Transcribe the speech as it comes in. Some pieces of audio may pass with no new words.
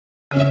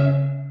Yeah,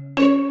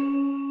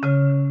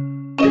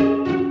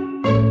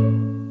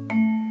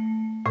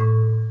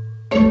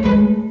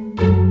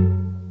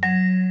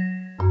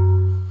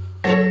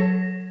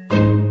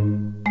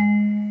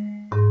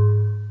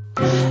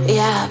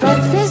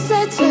 breakfast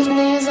at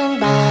Tiffany's and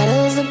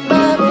bottles of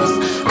bubbles.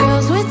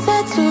 Girls with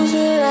tattoos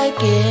are like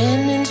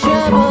getting in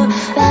trouble.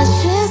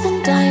 Lashes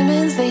and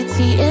diamonds,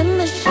 ATM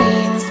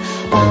machines.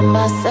 Buy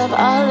myself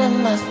all of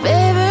my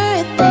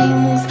favorite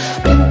things.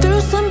 Been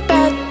through some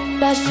bad,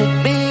 I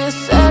should be a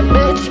sad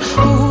bitch.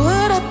 Who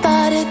would've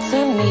thought it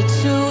turned me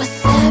to a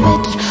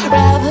savage?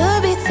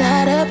 Rather be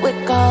tied up with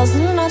calls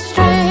and not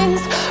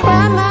strings.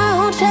 Write my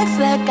own checks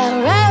like I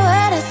write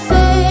what I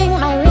sing.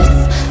 My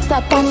wrist,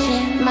 stop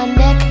watching, my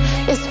neck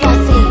is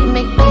flossy.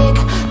 Make big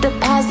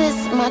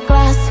deposits, my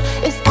glass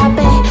is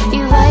popping.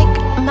 You like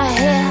my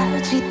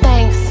hair? Gee,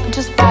 thanks,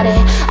 just bought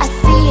it. I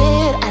see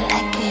it, I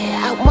like it,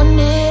 I want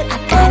it, I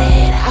got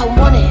it. I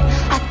want it,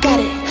 I got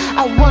it,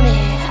 I want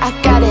it, I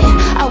got it.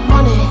 I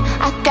want it,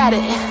 I got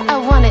it, I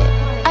want it,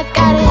 I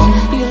got it.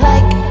 You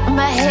like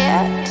my hair?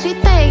 Gee,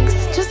 thanks,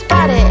 just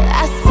bought it.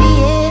 I see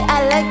it, I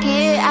like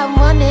it, I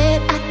want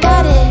it, I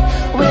got it.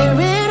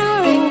 Wearing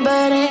a ring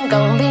but ain't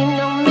gon' be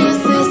no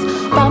misses.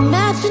 Buy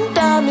matching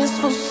diamonds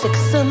for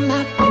 6 of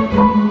my.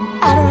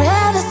 I'd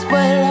rather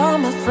spoil all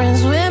my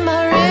friends with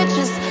my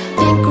riches.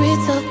 Think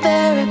retail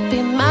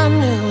therapy, my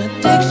new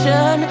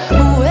addiction.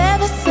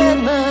 Whoever said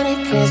money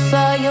can't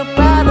solve your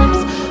problems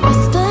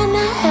must have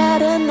not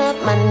had enough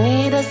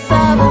money to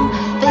solve them.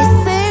 They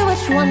say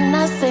which one,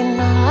 I say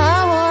no,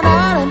 I want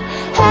all them.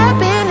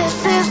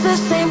 Happiness is the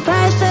same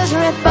price as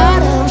red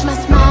bottoms. My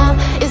smile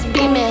is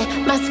beaming,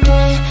 my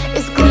skin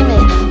is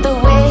gleaming. The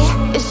way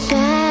it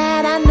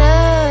shine, I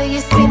know you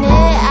seen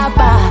it. I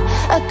buy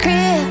a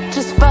crib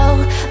just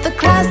for the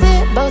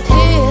closet, both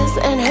his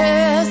and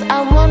hers.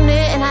 I want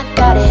it and I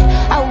got it.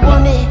 I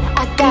want it,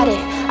 I got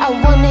it. I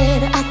want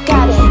it, I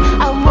got it.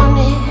 I want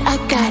it, I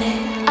got it.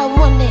 I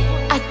want it,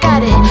 I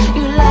got it.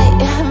 You like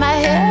my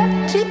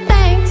hair? Gee,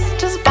 thanks,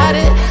 just bought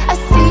it. I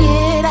see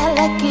it, I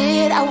like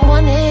it. I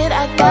want it,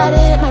 I got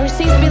it. My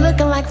receipts be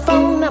looking like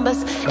phone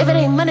numbers. If it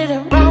ain't money,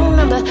 then wrong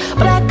number.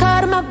 But I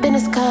card in my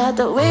business card,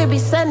 the way it be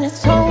setting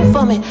its tone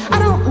for me. I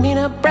don't mean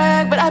to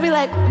brag, but I be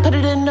like, put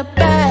it in the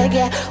bag,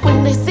 yeah.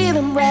 When they see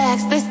them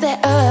rags, they stay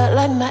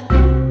like my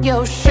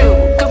yo shoe.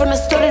 Go from the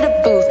store to the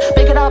booth,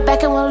 make it all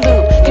back in one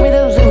loop. Give me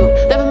the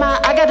loot, never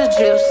mind, I got the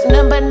juice.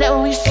 Nothing but net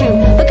when we shoot.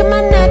 Look at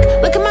my neck,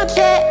 look at my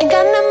jet. Ain't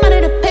got enough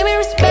money to pay me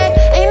respect.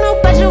 Ain't no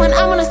budget when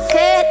I'm on a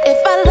set. If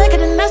I like it,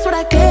 then that's what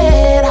I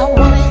get. I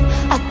want it,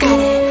 I got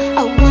it.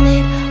 I want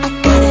it, I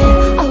got it.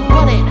 I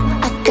want it,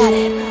 I got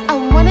it. I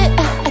want it,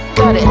 I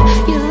got it.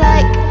 You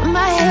like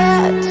my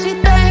hair? Gee,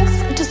 thanks,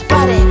 just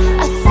bought it.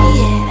 I see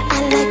it, I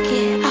like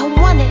it. I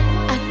want it,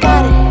 I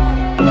got it.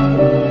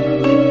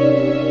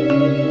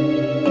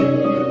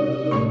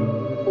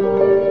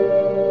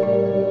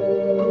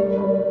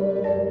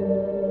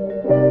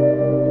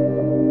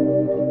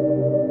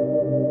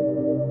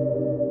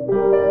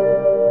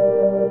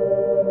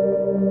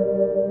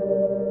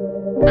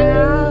 I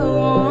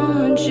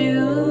want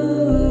you.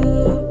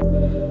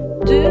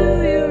 Do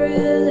you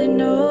really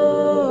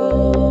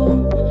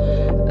know?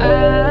 I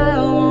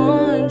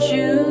want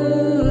you.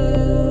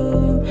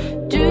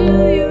 Do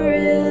you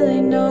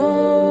really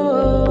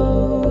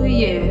know?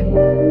 Yeah.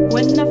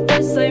 When I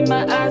first laid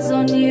my eyes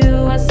on you,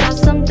 I saw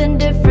something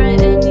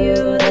different in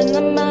you than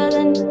the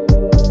melon.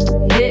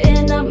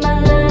 Hitting up my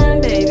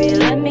line, baby,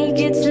 let me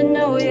get to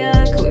know ya.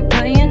 Quit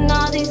playing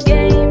all these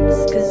games,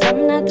 cause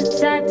I'm not the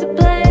type to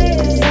play.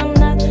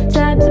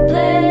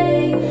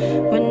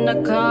 When I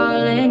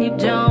call and you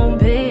don't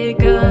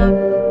pick up,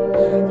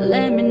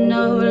 let me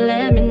know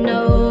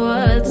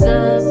what's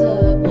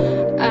up.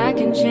 I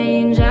can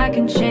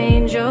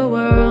change your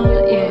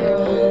world,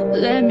 yeah.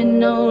 Let me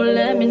know,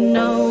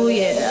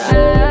 yeah.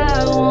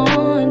 I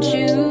want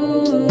you.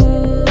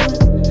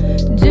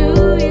 Do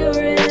you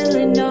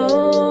really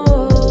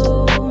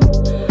know?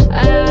 I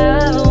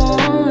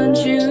want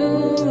you.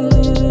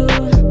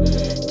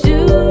 Do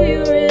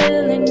you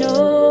really know?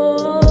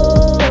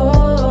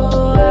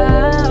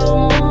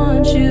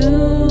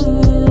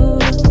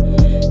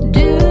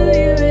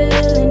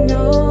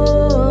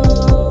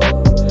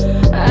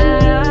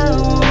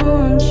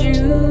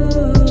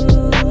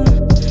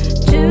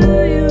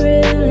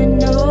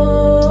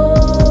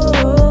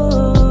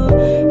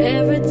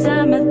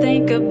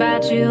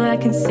 I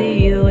can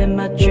see you in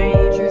my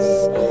dreams.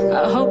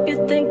 I hope you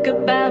think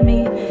about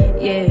me,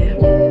 yeah.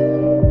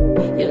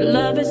 Your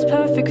love is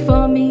perfect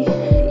for me,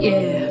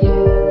 yeah.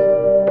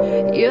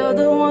 You're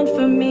the one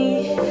for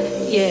me,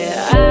 yeah.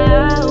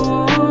 I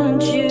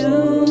want you.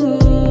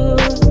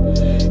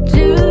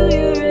 Do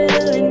you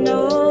really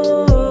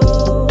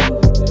know?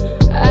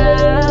 I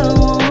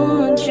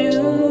want you.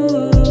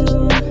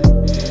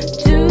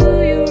 Do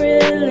you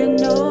really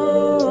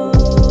know?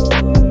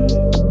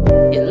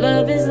 Your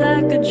love is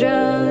like a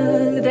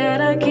drug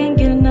that I can't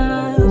get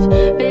enough.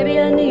 Baby,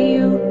 I need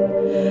you.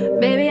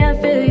 Baby, I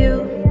feel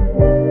you.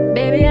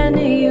 Baby, I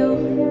need you.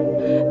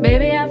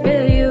 Baby, I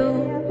feel you.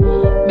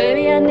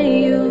 Baby, I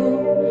need you.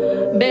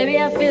 Baby,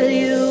 I feel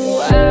you,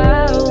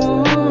 I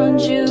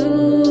want you.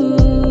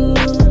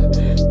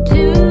 Do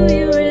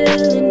you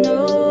really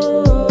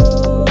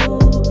know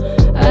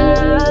I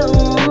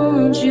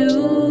want you?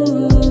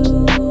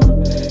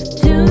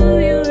 Do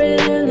you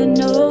really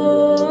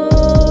know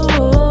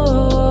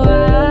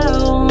I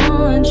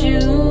want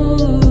you?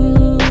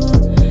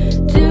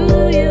 Do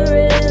you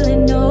really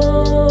know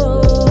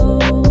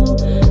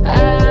I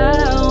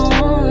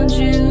want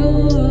you?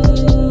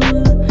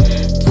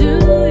 Do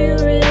you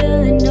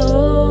really know?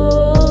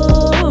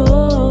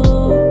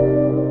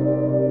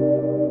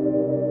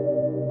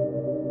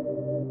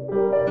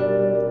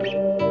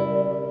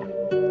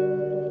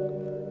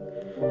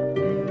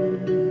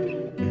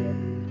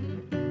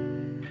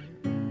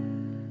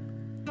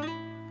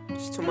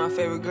 She's to my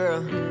favorite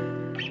girl.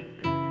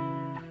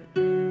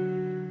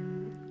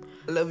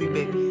 I love you,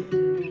 baby.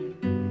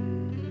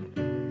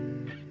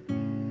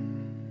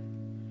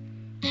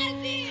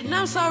 And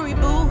I'm sorry,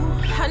 boo.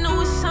 I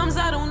know it's times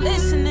I don't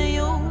listen to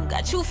you.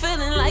 Got you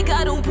feeling like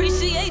I don't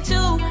appreciate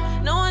you,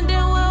 knowing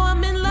damn well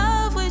I'm in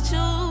love with you.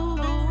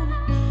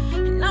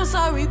 And I'm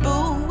sorry,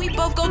 boo. We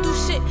both go through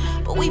shit,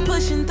 but we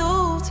pushing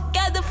through.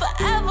 Together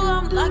forever,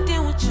 I'm locked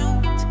in with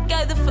you.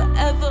 Together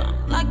forever,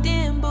 I'm locked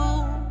in,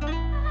 boo.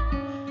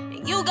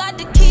 You got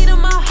the key to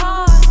my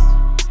heart.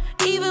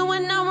 Even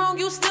when I'm wrong,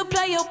 you still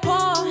play your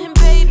part. And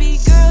baby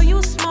girl,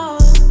 you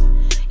smart.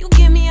 You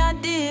give me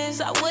ideas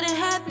I wouldn't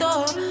have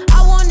thought.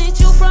 I wanted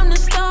you from the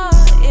start,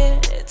 yeah.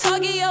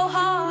 Target your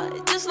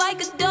heart, just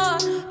like a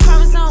dog.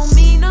 Promise I don't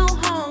mean no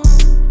harm.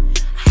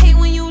 I hate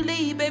when you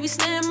leave, baby,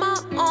 stay in my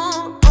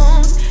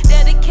arms.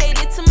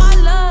 Dedicated to my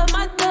love,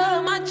 my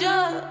thug, my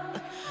job.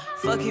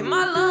 Fucking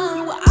my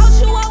lung. Without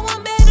you, I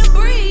won't be able to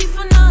breathe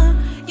for none.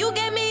 You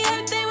gave me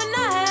everything when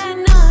I had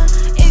none.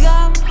 It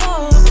got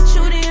hard, but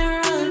you didn't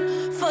run.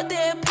 Fuck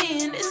their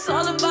opinion, it's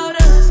all about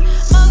us.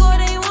 Mug what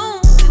they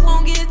want, we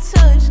won't get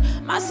touched.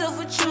 Myself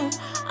with you,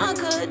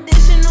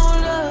 unconditional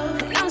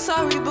love. And I'm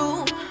sorry,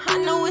 boo. I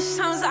know it's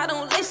times I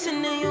don't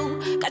listen to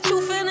you. Got you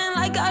feeling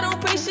like I don't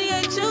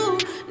appreciate you,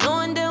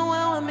 knowing damn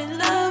well I'm in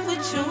love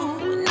with you.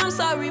 And I'm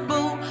sorry,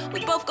 boo. We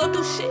both go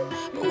through shit,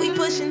 but we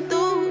pushing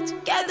through.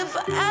 Together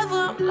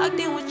forever, I'm locked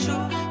in with you.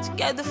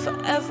 Together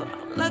forever,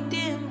 I'm locked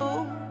in,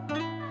 boo.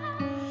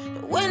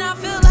 When I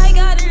feel like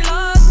I done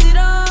lost it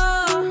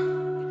all,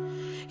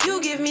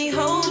 you give me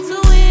hope to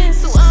win,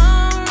 so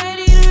I'm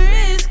ready to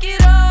risk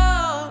it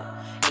all.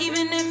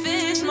 Even if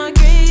it's my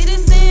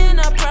greatest sin,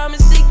 I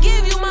promise to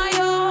give you my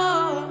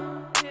all.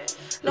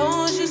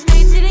 Long as you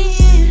stay to the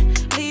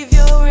end, leave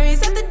your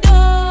worries at the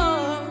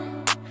door.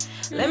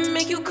 Let me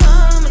make you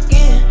come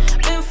again.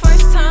 Been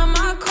first time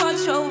I caught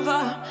your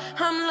vibe,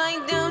 I'm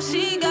like, damn,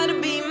 she gotta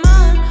be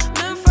mine.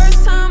 Been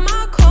first time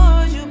I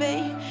called you,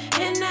 babe,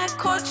 and that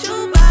caught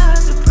you by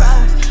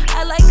surprise.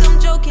 I like I'm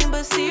joking,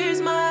 but serious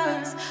my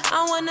eyes.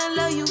 I wanna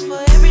love you for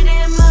every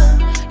damn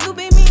month. You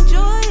bring me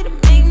joy to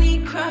make me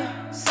cry.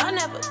 So I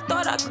never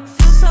thought I could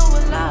feel so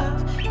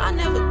alive. I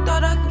never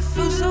thought I could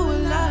feel so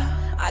alive.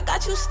 I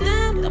got you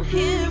stamped, I'm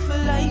here for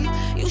life.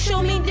 You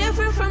show me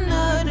different from the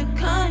other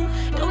kind.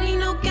 Don't need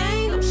no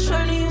gang, I'm sure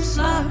that you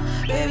slide.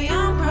 Baby,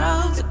 I'm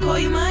proud to call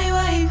you my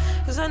wife,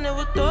 cause I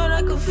never thought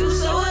I could feel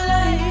so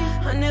alive.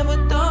 I never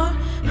thought,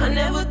 I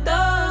never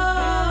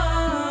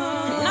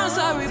thought. And I'm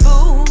sorry,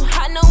 boo.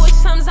 I know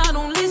it's times I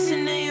don't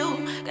listen to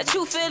you. Got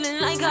you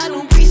feeling like I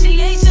don't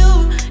appreciate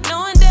you,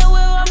 knowing that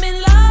well I'm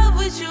in love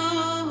with you.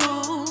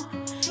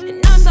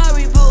 And I'm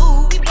sorry,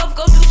 boo. We both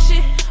go through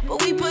shit,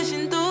 but we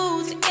pushing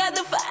through.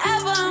 Together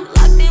forever, I'm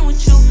locked in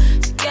with you.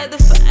 Together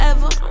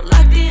forever, I'm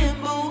locked in,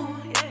 boo.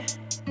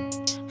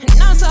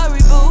 And I'm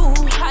sorry, boo.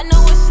 I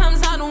know it's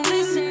times I don't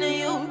listen to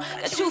you.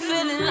 Got you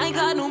feeling like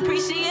I don't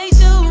appreciate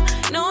you,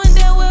 knowing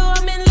that well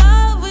I'm in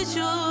love with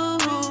you.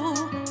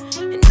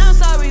 And I'm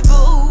sorry,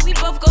 boo. We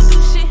both go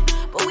through shit,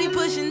 but we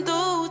pushing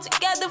through.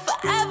 Together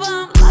forever,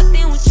 I'm locked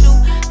in with you.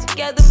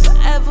 Together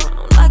forever,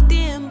 I'm locked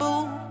in,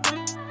 boo.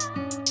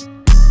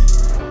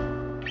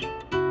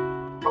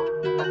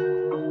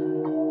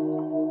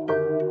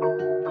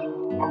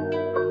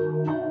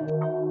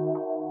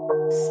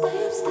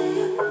 Stay up,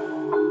 stay up.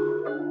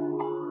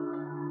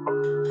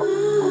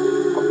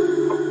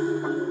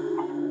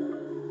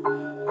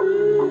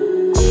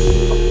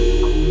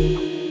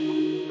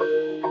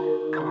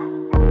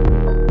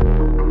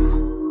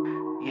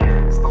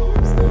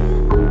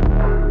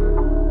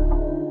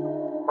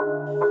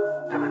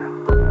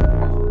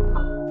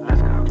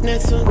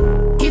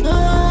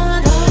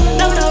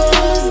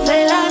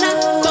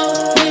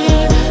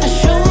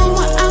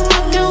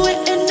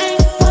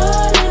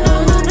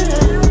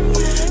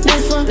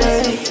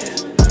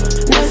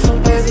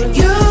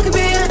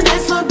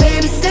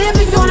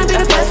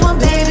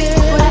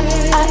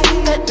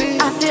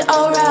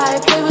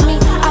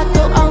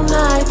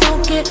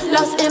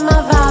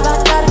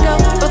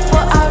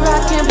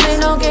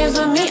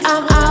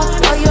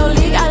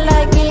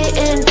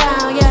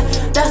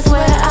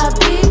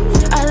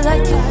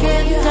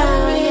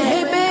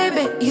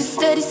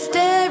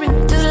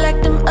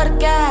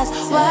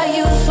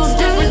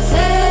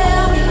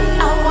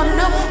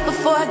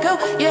 it go.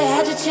 Yeah,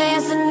 had your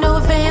chance and no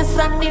advance.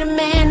 I need a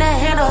man to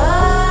handle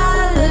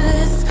all of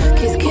this.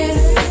 Kiss,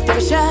 kiss, take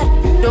a shot,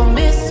 don't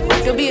miss.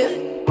 You'll be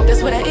a,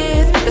 that's what I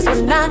is, that's what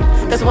I'm not.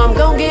 That's what I'm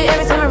gon' get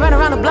every time I run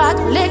around the block.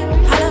 Lick,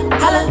 holla,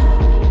 holla.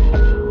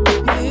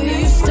 You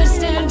used to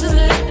stand, just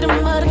let the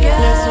mother go.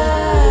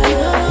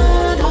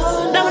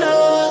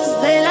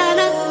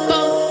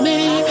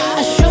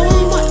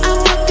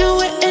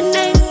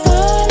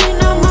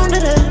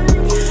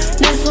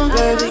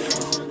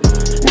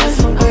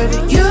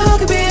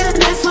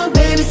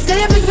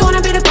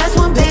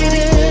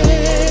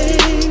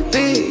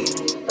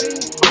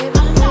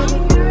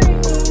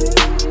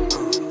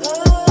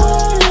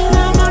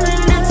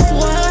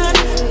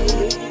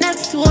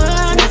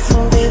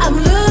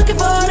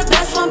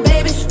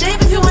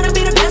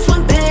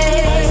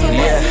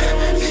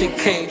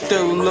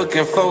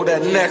 Looking for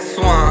that next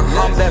one.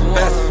 I'm that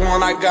best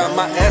one. I got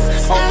my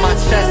S on my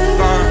chest,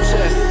 son.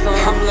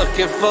 I'm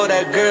looking for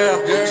that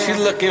girl. She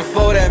looking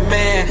for that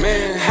man.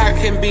 I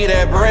can be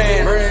that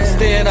brand.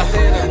 Stand up,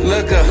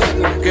 look up,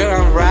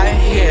 girl. I'm right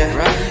here,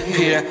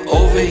 here,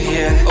 over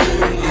here.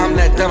 I'm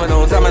that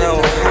domino.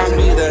 I'll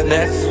be the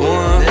next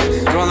one.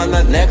 Girl, I'm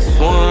the next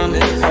one.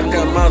 I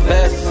got my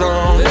vest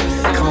on.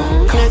 Come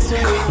on, come on,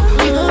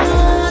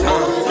 come on.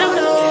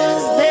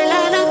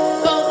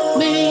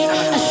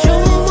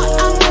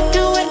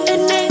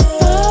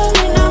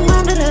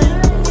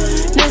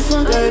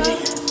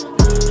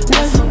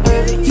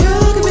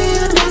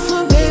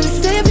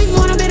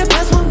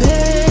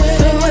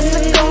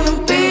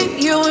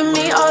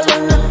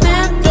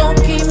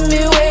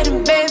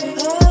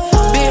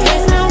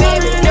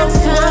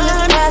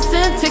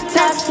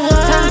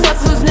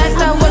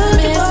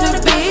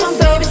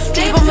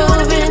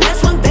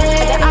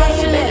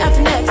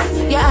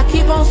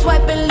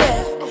 Swiping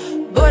left,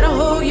 but I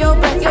hold your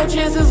back, your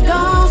chance is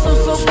gone,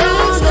 so gone.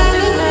 Don't be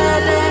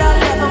mad that I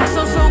left, I'm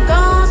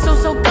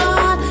so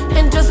gone,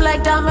 and just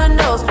like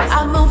dominoes,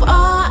 I move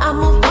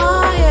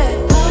on, yeah.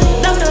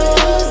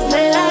 Dominoes,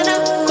 they line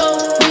up for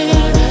me.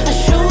 I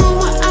show them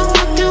what I'm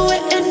working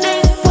with, and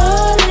they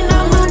falling.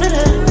 I'm under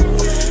the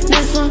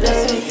next one,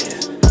 baby.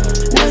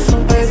 Next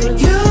one, baby.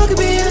 You could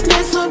be the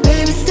next one,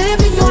 baby. Stay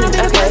if you wanna be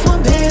the best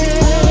one, baby.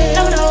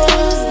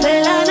 Dominoes,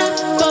 they line up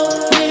for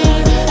me.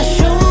 I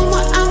show them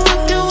what I'm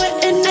working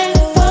with, and they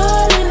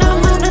falling.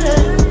 I'm under the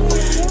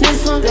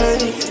next one,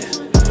 baby.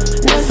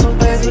 Next one,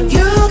 baby.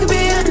 You could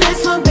be the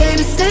next one,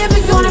 baby. Stay if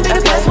you wanna be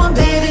the best one,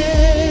 baby.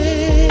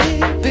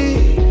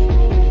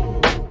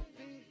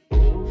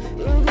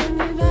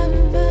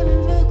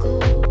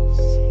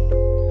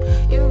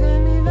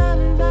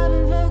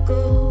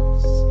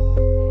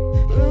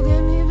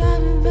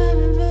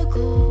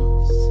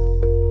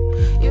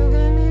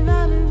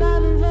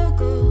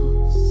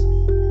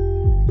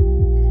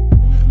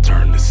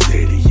 Turn the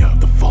city up,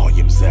 the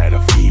volume's at a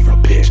fever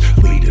pitch.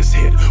 Leaders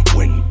hit,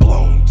 wind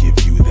blown, give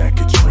you that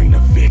Katrina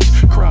fix.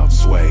 Crowd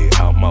sway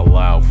out my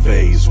loud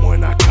phase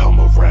when I come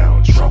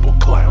around. Trouble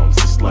clowns,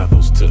 there's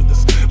levels to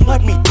this.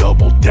 Let me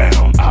double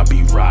down. I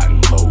be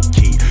riding low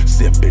key,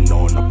 sipping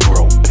on a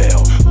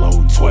propel.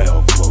 Low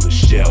 12, blow the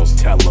shells,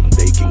 tell them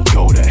they can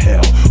go to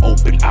hell.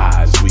 Open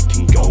eyes, we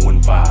can go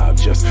and vibe.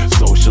 Just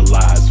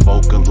socialize,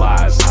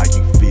 vocalize how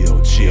you feel,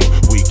 chill.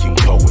 We can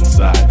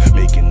coincide,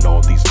 making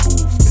all these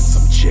movements.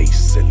 I'm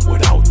chasing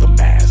without the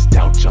mask.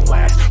 Doubt your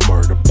last,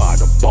 murder by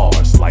the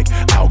bars like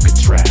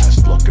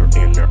Alcatraz. Look her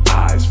in her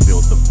eyes,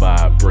 feel the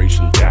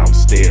vibration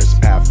downstairs.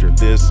 After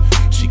this,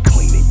 she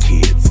cleaning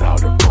kids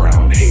out her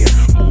brown hair,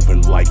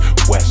 moving like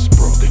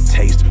Westbrook.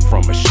 Taste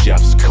from a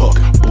chef's cook.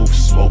 Booth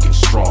smoking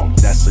strong,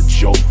 that's a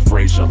Joe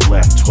Frazier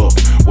left hook.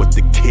 What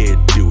the kid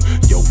do?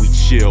 Yo, we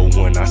chill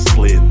when I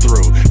slid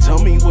through. Tell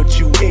me what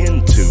you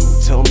into,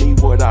 tell me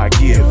what I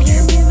give you. You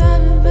give me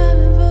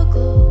vibing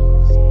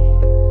vocals.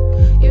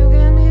 You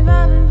give me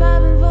vibing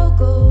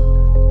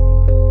vocals.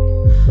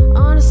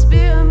 On the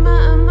spear of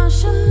my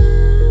emotion.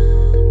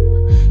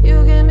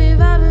 You give me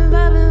vibing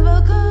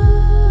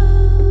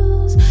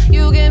vocals.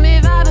 You give me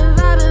vibing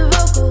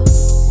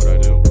vocals. What I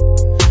do?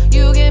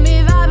 You give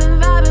me vibing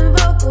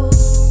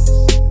vocals.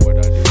 What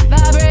I do?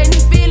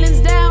 Vibrating feelings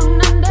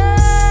down under.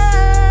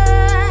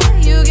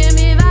 You give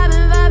me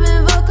vibing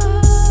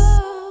vocals.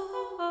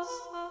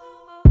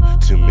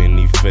 Too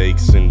many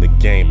fakes in the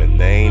game and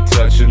they ain't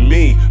touching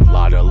me.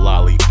 Lot of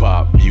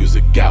lollipop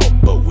music out,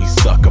 but we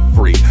sucker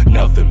free.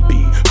 Nothing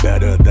be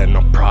better than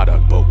a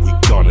product, but we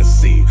gonna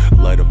see.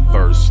 Let a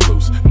verse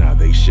loose, now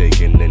they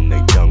shaking in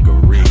they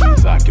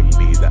dungarees. I can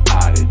be the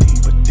oddity,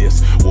 but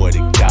this what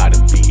it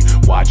gotta be.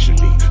 Watching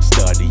me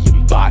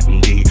studying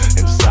botany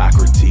and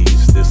Socrates.